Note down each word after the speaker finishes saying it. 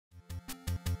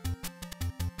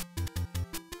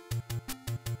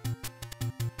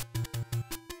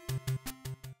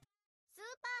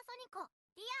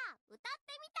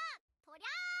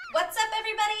What's up,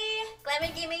 everybody?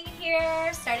 Glamandgaming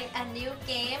here, starting a new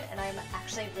game, and I'm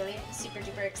actually really super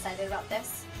duper excited about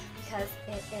this because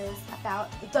it is about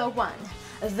the one,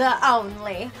 the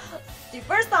only,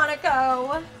 Super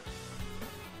Sonico,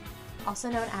 also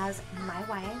known as my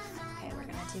wife. Okay, we're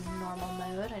gonna do normal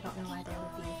mode. I don't know why there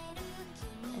would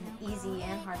be an easy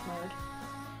and hard mode.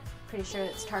 Pretty sure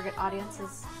its target audience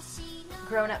is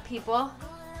grown-up people.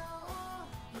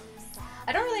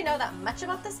 I don't really know that much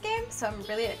about this game, so I'm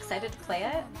really excited to play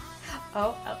it.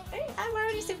 Oh, I'm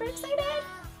already super excited!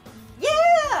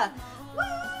 Yeah!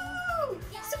 Woo!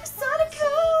 Super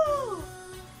Sonico!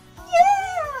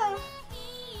 Yeah!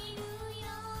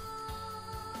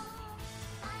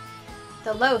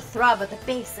 The low throb of the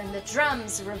bass and the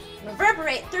drums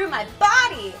reverberate through my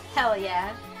body! Hell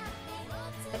yeah!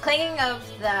 The clanging of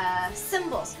the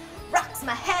cymbals rocks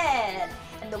my head,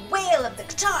 and the wail of the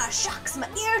guitar shocks my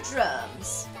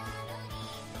eardrums.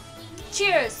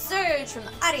 Cheers surge from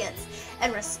the audience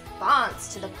in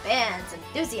response to the band's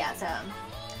enthusiasm.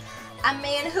 I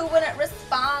mean, who wouldn't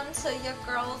respond to your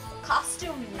girl's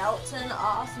costume melting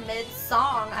off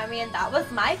mid-song? I mean, that was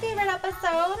my favorite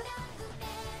episode.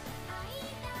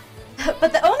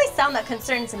 But the only sound that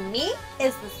concerns me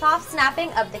is the soft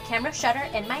snapping of the camera shutter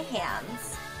in my hands.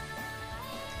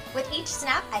 With each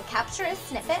snap, I capture a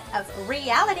snippet of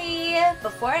reality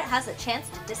before it has a chance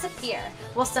to disappear.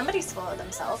 Will somebody swallow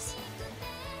themselves?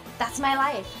 That's my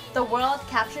life, the world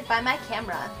captured by my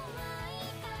camera.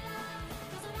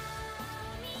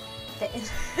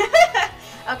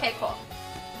 Okay, cool.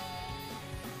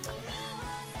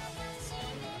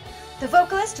 The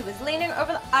vocalist who is leaning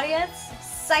over the audience,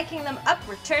 psyching them up,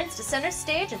 returns to center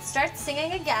stage and starts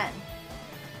singing again.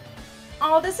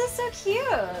 Oh, this is so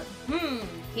cute.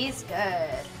 He's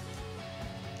good.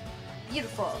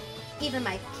 Beautiful. Even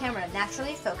my camera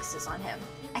naturally focuses on him.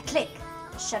 I click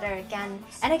the shutter again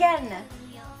and again.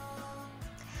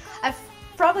 I've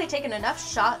probably taken enough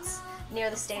shots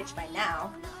near the stage by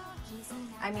now.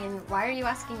 I mean, why are you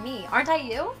asking me? Aren't I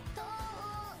you?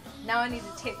 Now I need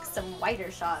to take some wider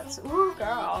shots. Ooh,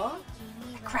 girl.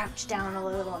 I crouch down a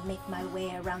little and make my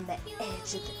way around the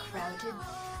edge of the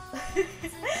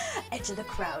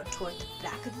crowd toward the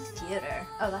back of the theater.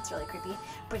 Oh, that's really creepy.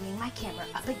 Bringing my camera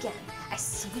up again, I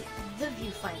sweep the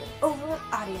viewfinder over the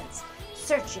audience,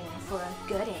 searching for a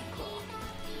good angle.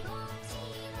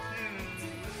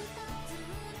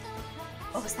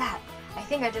 What was that? I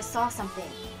think I just saw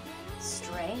something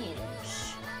strange.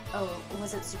 Oh,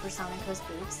 was it Super Sonico's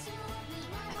boobs?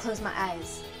 I close my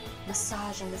eyes,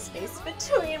 massaging the space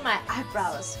between my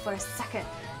eyebrows for a second.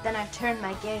 Then I turn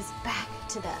my gaze back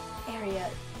to the area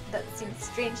that seemed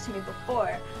strange to me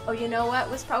before. Oh, you know what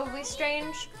was probably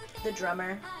strange? The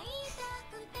drummer.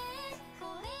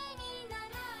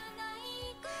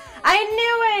 I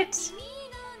knew it!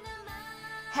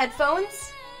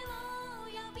 Headphones?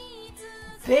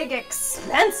 Big,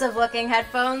 expensive looking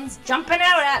headphones jumping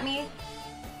out at me.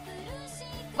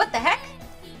 What the heck?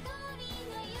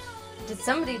 Did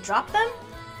somebody drop them?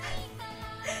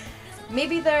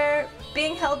 Maybe they're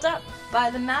being held up by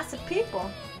the mass of people.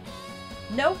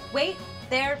 No, wait,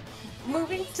 they're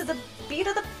moving to the beat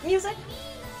of the music.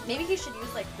 Maybe he should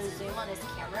use like the zoom on his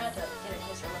camera to get a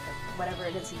closer look at whatever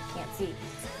it is he can't see.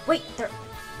 Wait, they're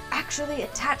actually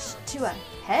attached to a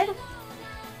head?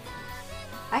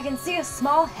 I can see a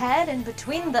small head in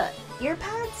between the ear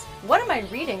pads? What am I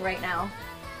reading right now?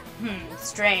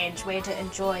 Strange way to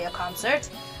enjoy a concert,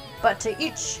 but to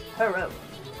each her own.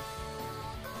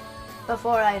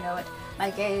 Before I know it, my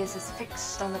gaze is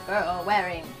fixed on the girl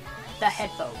wearing the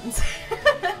headphones.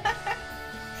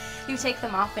 You take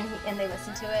them off and they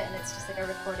listen to it, and it's just like a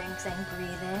recording saying,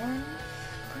 breathe in,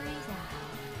 breathe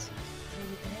out,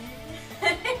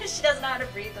 breathe in. She doesn't know how to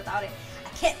breathe without it. I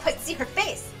can't quite see her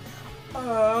face.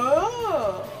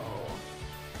 Oh.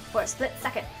 For a split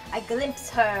second, I glimpse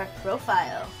her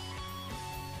profile.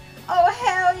 Oh,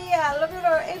 hell yeah, look at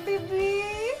her, hey,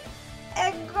 baby.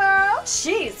 Hey, girl.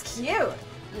 She's cute.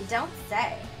 You don't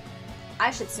say.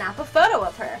 I should snap a photo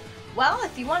of her. Well,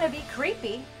 if you want to be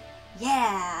creepy,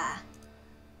 yeah.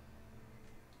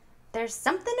 There's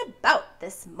something about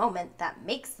this moment that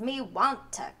makes me want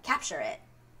to capture it.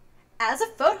 As a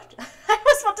photo, I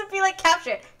almost want to be like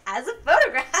capture it as a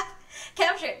photograph.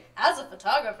 Capture it as a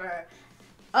photographer.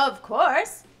 Of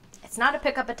course. It's not a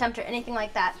pickup attempt or anything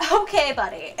like that. Okay,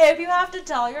 buddy, if you have to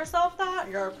tell yourself that,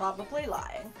 you're probably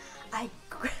lying.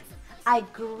 I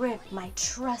grip my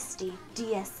trusty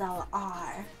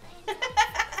DSLR.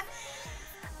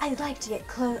 I'd like to get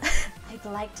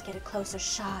a closer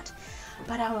shot,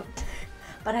 but I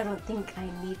don't think I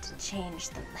need to change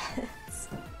the lens.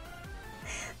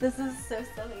 This is so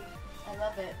silly. I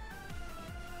love it.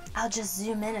 I'll just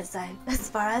zoom in as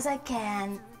far as I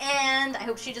can. And I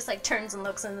hope she just like turns and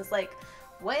looks and is like,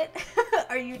 what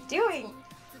are you doing?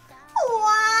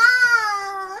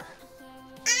 Wow.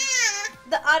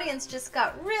 The audience just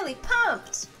got really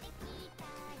pumped.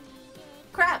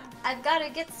 Crap, I've got to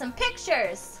get some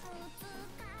pictures.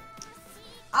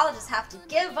 I'll just have to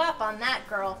give up on that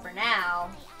girl for now.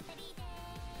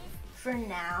 For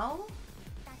now?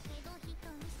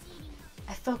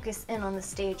 I focus in on the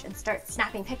stage and start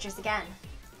snapping pictures again.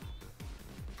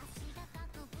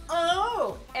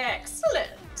 Oh,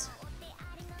 excellent!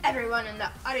 Everyone in the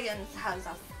audience has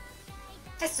a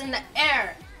fist in the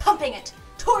air, pumping it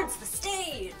towards the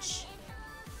stage.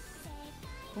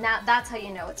 Now that's how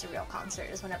you know it's a real concert,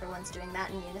 is when everyone's doing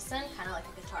that in unison, kind of like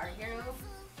a Guitar Hero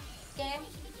game.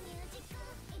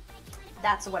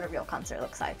 That's what a real concert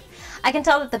looks like. I can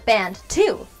tell that the band,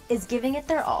 too, is giving it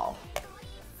their all.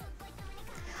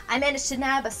 I managed to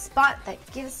nab a spot that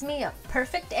gives me a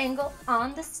perfect angle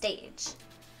on the stage.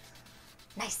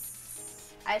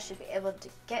 Nice. I should be able to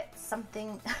get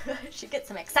something, should get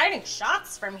some exciting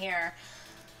shots from here.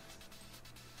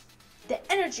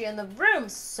 The energy in the room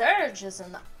surges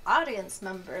and the audience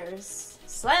members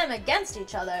slam against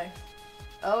each other.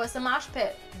 Oh, it's a mosh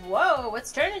pit. Whoa,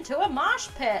 it's turned into a mosh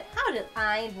pit. How did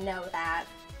I know that?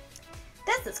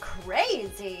 This is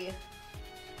crazy.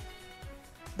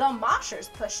 The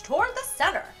moshers push toward the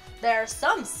center. There's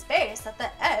some space at the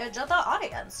edge of the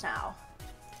audience now.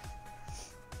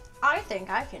 I think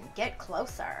I can get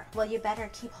closer. Well, you better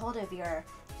keep hold of your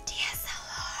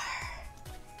DSLR.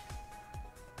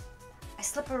 I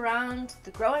slip around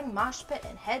the growing mosh pit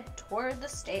and head toward the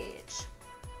stage.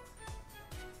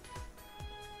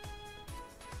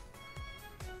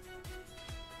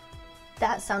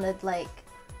 That sounded like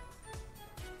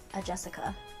a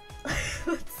Jessica.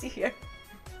 Let's see here.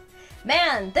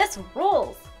 Man, this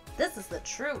rules. This is the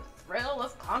true thrill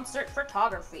of concert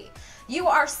photography. You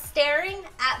are staring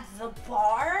at the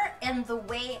bar and the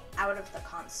way out of the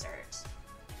concert.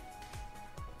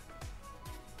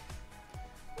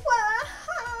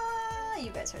 Wah-ha!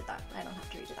 You guys heard that. I don't have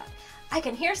to read that. I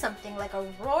can hear something like a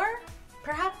roar,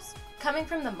 perhaps coming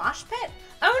from the mosh pit.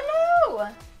 Oh no!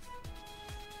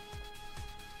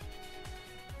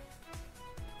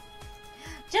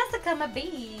 Jessica, my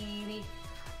baby.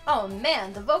 Oh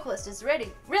man, the vocalist is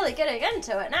really getting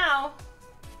into it now.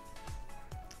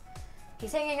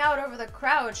 He's hanging out over the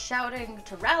crowd, shouting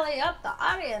to rally up the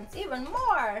audience even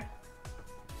more.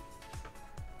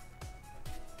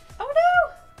 Oh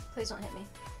no! Please don't hit me.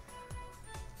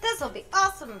 This'll be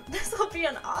awesome. This'll be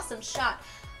an awesome shot.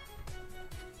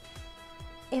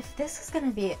 If this is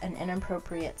gonna be an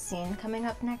inappropriate scene coming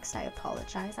up next, I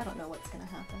apologize. I don't know what's gonna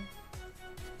happen.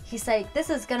 He's like, this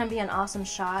is gonna be an awesome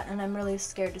shot, and I'm really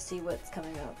scared to see what's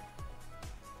coming up.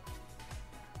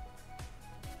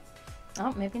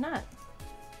 Oh, maybe not.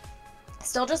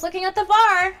 Still just looking at the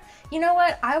bar. You know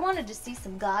what? I wanted to see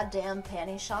some goddamn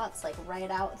panty shots, like right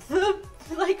out,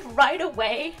 like right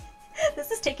away.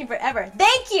 This is taking forever.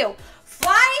 Thank you!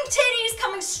 Flying titties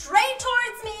coming straight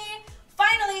towards me.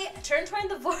 Finally, I turn toward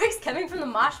the voice coming from the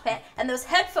mosh pit, and those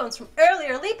headphones from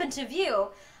earlier leap into view.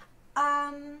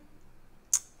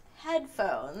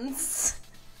 Headphones.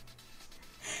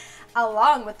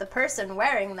 Along with the person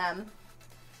wearing them.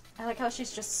 I like how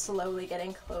she's just slowly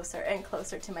getting closer and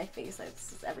closer to my face.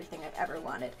 This is everything I've ever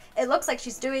wanted. It looks like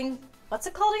she's doing, what's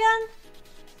it called again?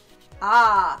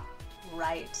 Ah,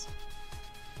 right.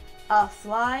 A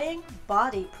flying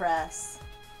body press.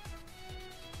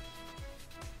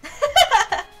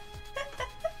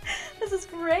 This is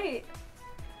great.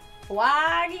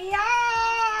 Wagya!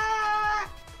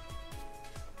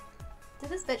 Did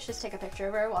this bitch just take a picture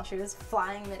of her while she was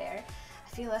flying midair? I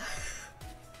feel a...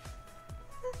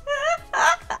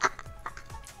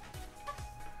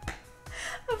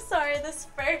 I'm sorry, this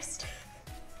first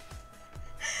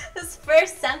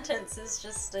sentence is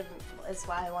just, is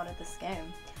why I wanted this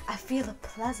game. I feel a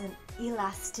pleasant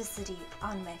elasticity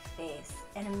on my face,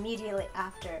 and immediately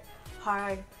after,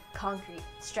 hard concrete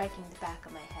striking the back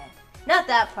of my head. Not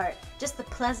that part, just the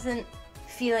pleasant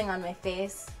feeling on my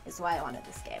face is why I wanted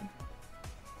this game.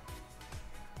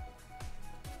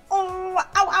 Oh, ow,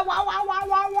 ow, ow, ow, ow,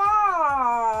 ow,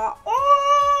 ow.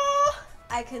 Oh,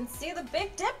 I can see the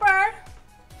Big Dipper.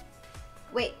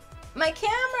 Wait, my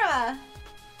camera.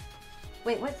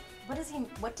 Wait,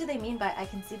 what do they mean by I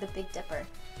can see the Big Dipper?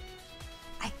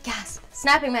 I gasp,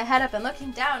 snapping my head up and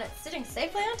looking down. It's sitting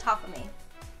safely on top of me.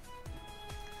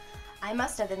 I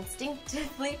must have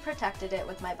instinctively protected it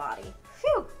with my body.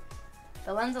 Phew!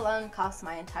 The lens alone cost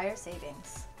my entire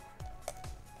savings.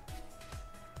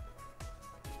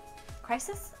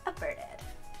 Crisis averted.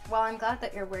 Well, I'm glad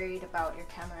that you're worried about your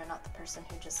camera and not the person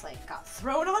who just like got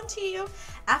thrown onto you.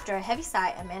 After a heavy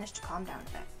sigh, I managed to calm down a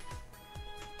bit.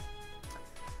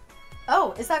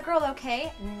 Oh, is that girl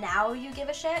okay? Now you give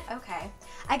a shit? Okay.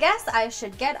 I guess I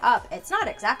should get up. It's not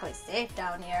exactly safe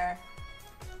down here.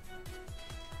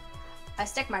 I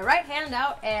stick my right hand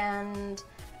out and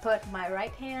put my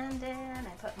right hand in.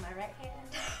 I put my right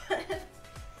hand.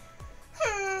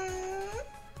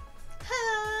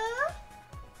 Huh?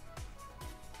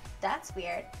 That's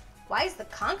weird. Why is the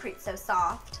concrete so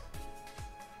soft?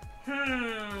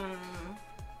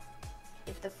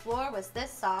 If the floor was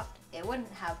this soft, it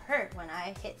wouldn't have hurt when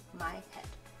I hit my head.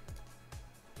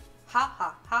 Ha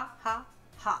ha ha ha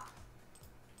ha.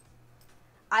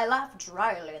 I laughed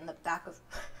dryly in the back of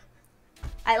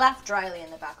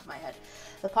my head.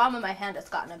 The palm of my hand has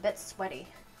gotten a bit sweaty.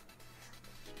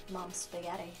 Mom's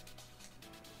spaghetti.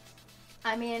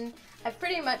 I mean, I've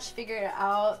pretty much figured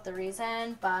out the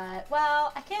reason, but,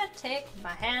 well, I can't take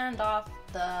my hand off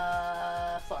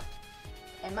the floor.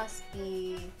 It must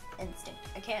be instinct.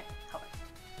 I can't help it.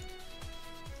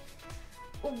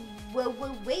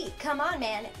 Whoa, wait, come on,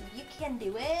 man. You can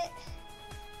do it.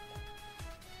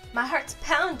 My heart's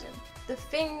pounding. The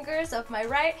fingers of my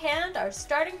right hand are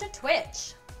starting to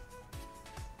twitch.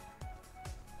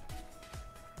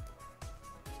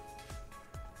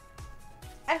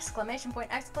 Exclamation point,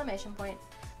 exclamation point.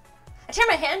 I turn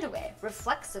my hand away,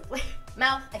 reflexively,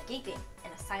 mouth agaping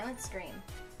in a silent scream.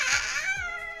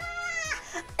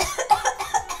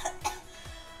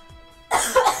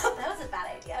 That was a bad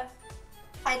idea.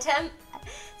 I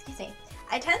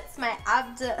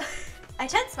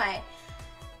tense my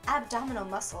abdominal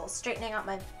muscles, straightening out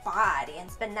my body and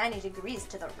spin 90 degrees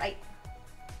to the right.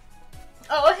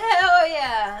 Oh, hell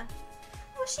yeah.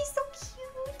 Oh, she's so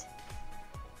cute.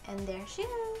 And there she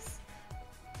is.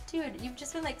 Dude, you've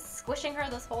just been like squishing her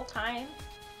this whole time.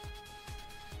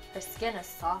 Her skin is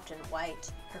soft and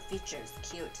white, her features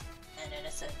cute and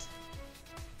innocent.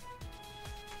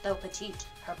 Though petite,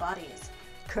 her body is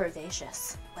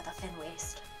curvaceous with a thin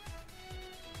waist.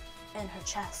 And her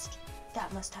chest,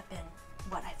 that must have been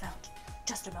what I felt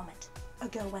just a moment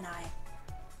ago when I ...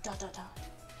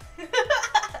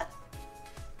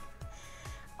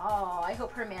 Oh, I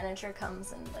hope her manager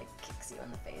comes and like kicks you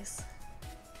in the face.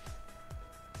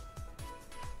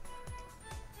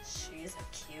 She's a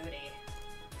cutie.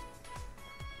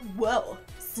 Whoa,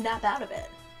 snap out of it.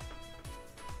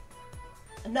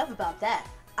 Enough about that.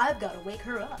 I've got to wake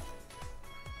her up.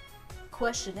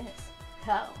 Question is,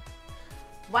 how?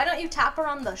 Why don't you tap her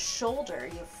on the shoulder,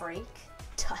 you freak?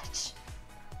 Touch.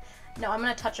 No, I'm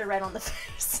gonna touch her right on the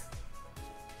face.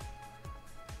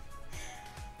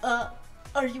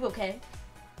 Are you okay?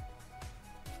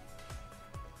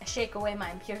 I shake away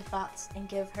my impure thoughts and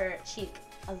give her cheek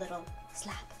a little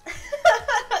slap.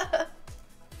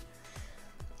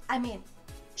 I mean,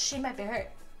 she might be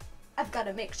hurt. I've got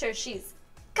to make sure she's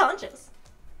conscious.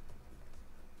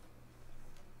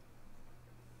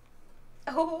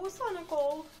 Oh,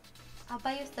 Sonico. I'll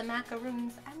buy you some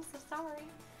macaroons. I'm so sorry.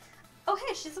 Oh,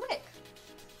 hey, she's awake.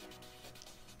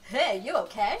 Hey, you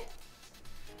okay?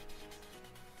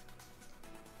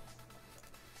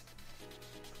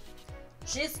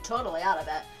 She's totally out of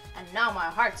it, and now my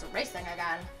heart's racing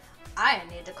again. I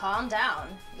need to calm down.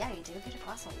 Yeah, you do. Get a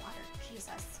glass of water.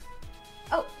 Jesus.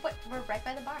 Oh, what? We're right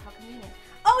by the bar. How convenient.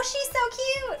 Oh, she's so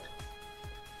cute!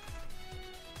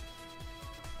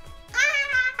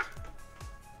 Ah!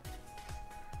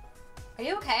 Are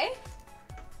you okay?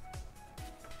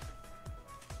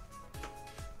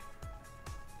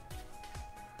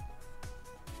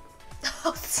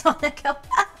 Oh, Sonico.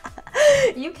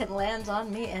 You can land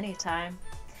on me anytime.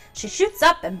 She shoots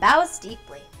up and bows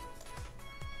deeply.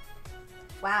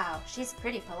 Wow, she's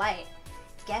pretty polite.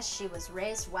 Guess she was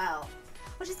raised well.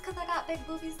 Well, just because I got big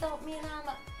boobies don't mean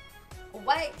I'm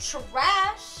white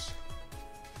trash.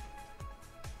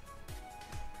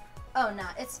 Oh, no,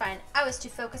 it's fine. I was too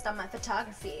focused on my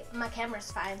photography. My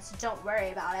camera's fine, so don't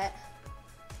worry about it.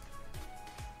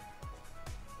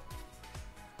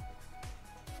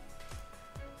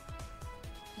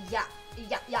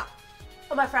 Yeah.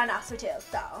 Well, my friend asked me to,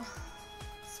 so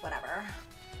it's whatever.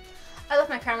 I left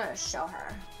my camera to show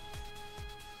her.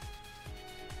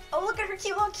 Oh, look at her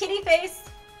cute little kitty face.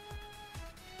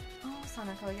 Oh,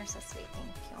 Sonico, you're so sweet.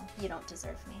 Thank you. You don't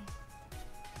deserve me.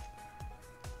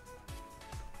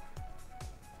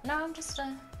 No, I'm just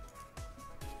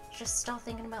still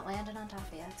thinking about landing on top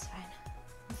of you. It's fine.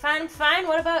 I'm fine.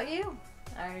 What about you?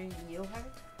 Are you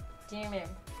hurt? Do you mean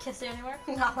kiss you anywhere?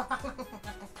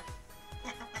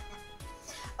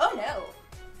 Oh no.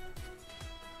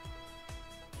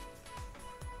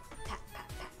 Pat, pat,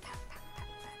 pat.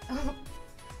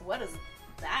 What is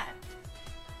that?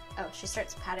 Oh, she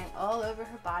starts patting all over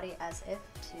her body as if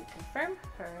to confirm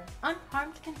her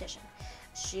unharmed condition.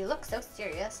 She looks so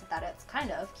serious that it's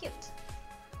kind of cute.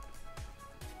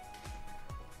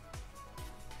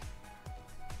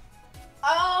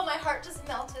 Oh, my heart just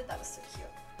melted. That was so cute.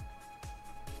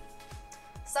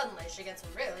 Suddenly, she gets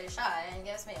really shy and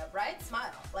gives me a bright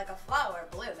smile, like a flower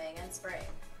blooming in spring.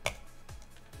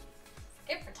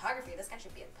 Forget photography, this guy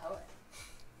should be a poet.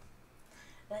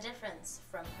 The difference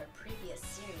from her previous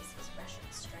series was fresh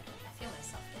and striking. I feel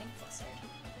myself getting flustered.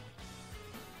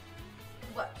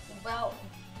 What? Well,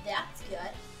 that's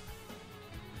good.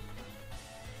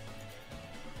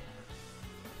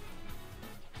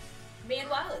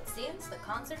 Meanwhile, it seems the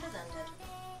concert has ended.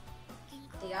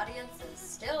 The audience is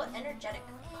still energetic,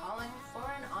 calling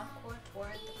for an encore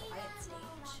toward the quiet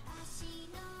stage.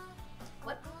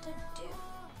 What to do?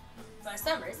 For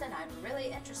some reason, I'm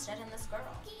really interested in this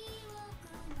girl.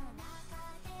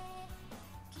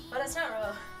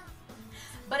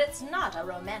 But it's not a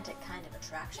romantic kind of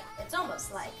attraction. It's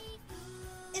almost like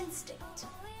instinct.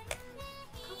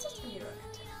 Concerts can be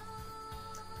romantic.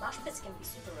 Mosh pits can be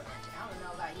super romantic. I don't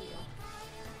know about you.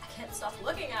 I can't stop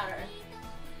looking at her.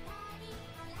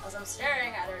 As I'm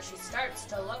staring at her, she starts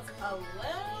to look a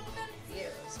little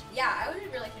confused. Yeah, I would be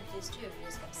really confused too if you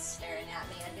just kept staring at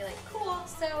me. I'd be like, cool,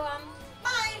 so,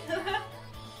 bye!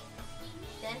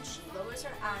 Then she lowers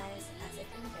her eyes as if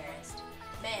embarrassed.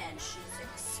 Man, she's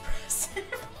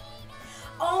expressive.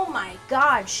 Oh my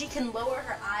god, she can lower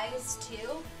her eyes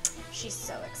too? She's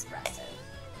so expressive.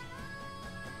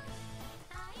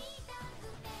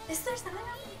 Is there something on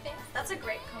my face? That's a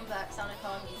great comeback, Sonico.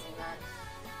 I'm using that.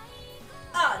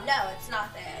 Oh, no, it's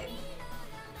not there.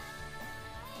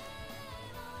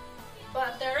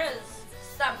 But there is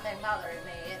something bothering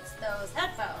me. It's those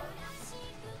headphones.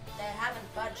 They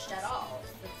haven't budged at all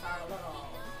since our little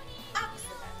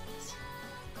accident.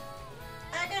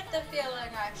 I get the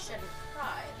feeling I shouldn't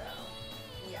cry, though.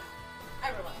 Yeah,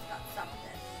 everyone's got something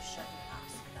you shouldn't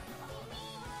ask them about.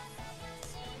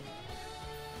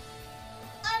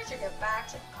 I should get back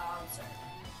to the concert.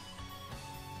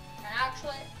 And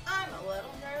actually, I'm a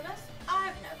little nervous.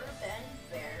 I've never been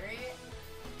very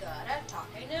good at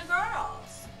talking to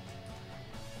girls.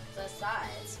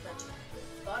 Besides,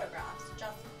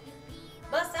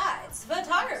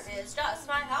 photography is just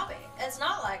my hobby. It's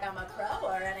not like I'm a pro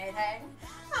or anything.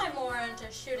 I'm more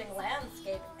into shooting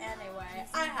landscape anyway.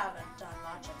 I haven't done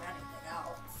much of anything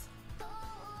else.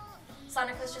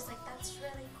 Sonico's just like, that's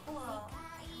really cool. I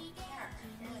don't care.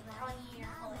 You're like telling me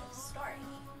your whole life story.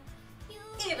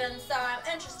 Even so, I'm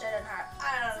interested in her.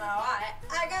 I don't know why.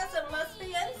 I guess it must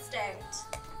be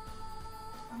instinct.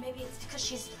 Or maybe it's because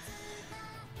she's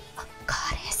a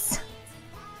goddess.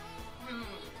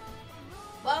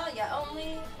 Well, you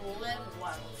only live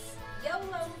once.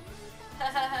 YOLO.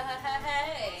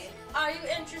 Hey, are you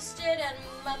interested in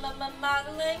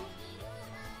modeling?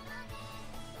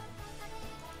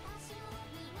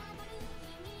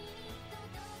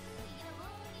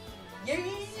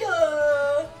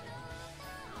 Yeah.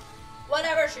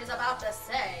 Whatever she's about to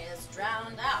say is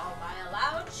drowned out by a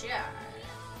loud cheer.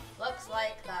 Looks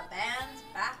like the band's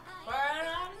back for an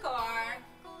encore.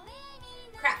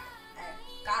 Crap,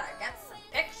 I gotta get some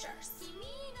pictures.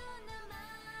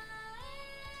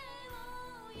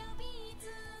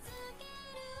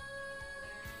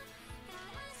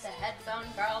 The headphone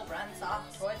girl runs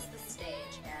off towards the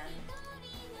stage and...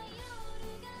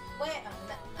 Wait a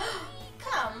minute.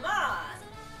 Come on!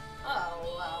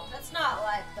 Oh, well, it's not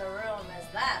like the room is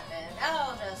that big.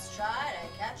 I'll just try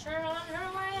to catch her on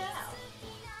her way out.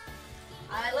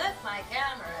 I lift my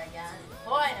camera again,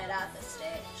 pointed at the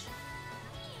stage.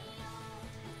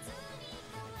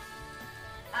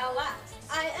 Alas,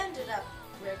 I ended up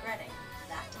regretting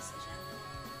that decision.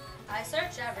 I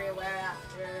searched everywhere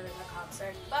after the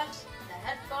concert, but the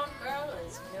headphone girl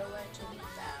is nowhere to be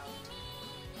found.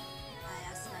 I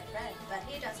asked my friend, but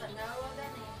he doesn't know of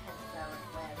any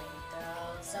headphone-wearing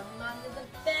girls among the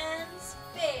band's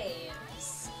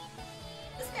faves.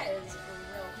 This guy is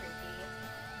real creepy.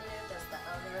 Who does the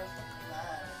owner of the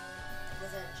club?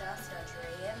 Was it just a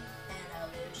dream? An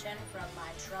illusion from my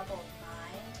troubled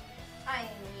mind? I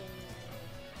mean...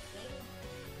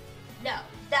 No,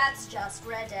 that's just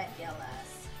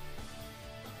ridiculous.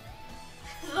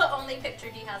 The only picture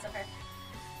he has of her.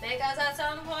 Because at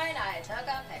some point I took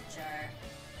a picture.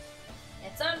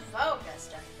 It's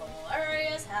unfocused and blurry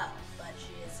as hell, but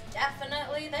she's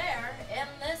definitely there in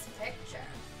this picture.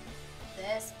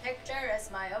 This picture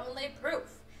is my only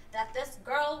proof that this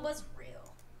girl was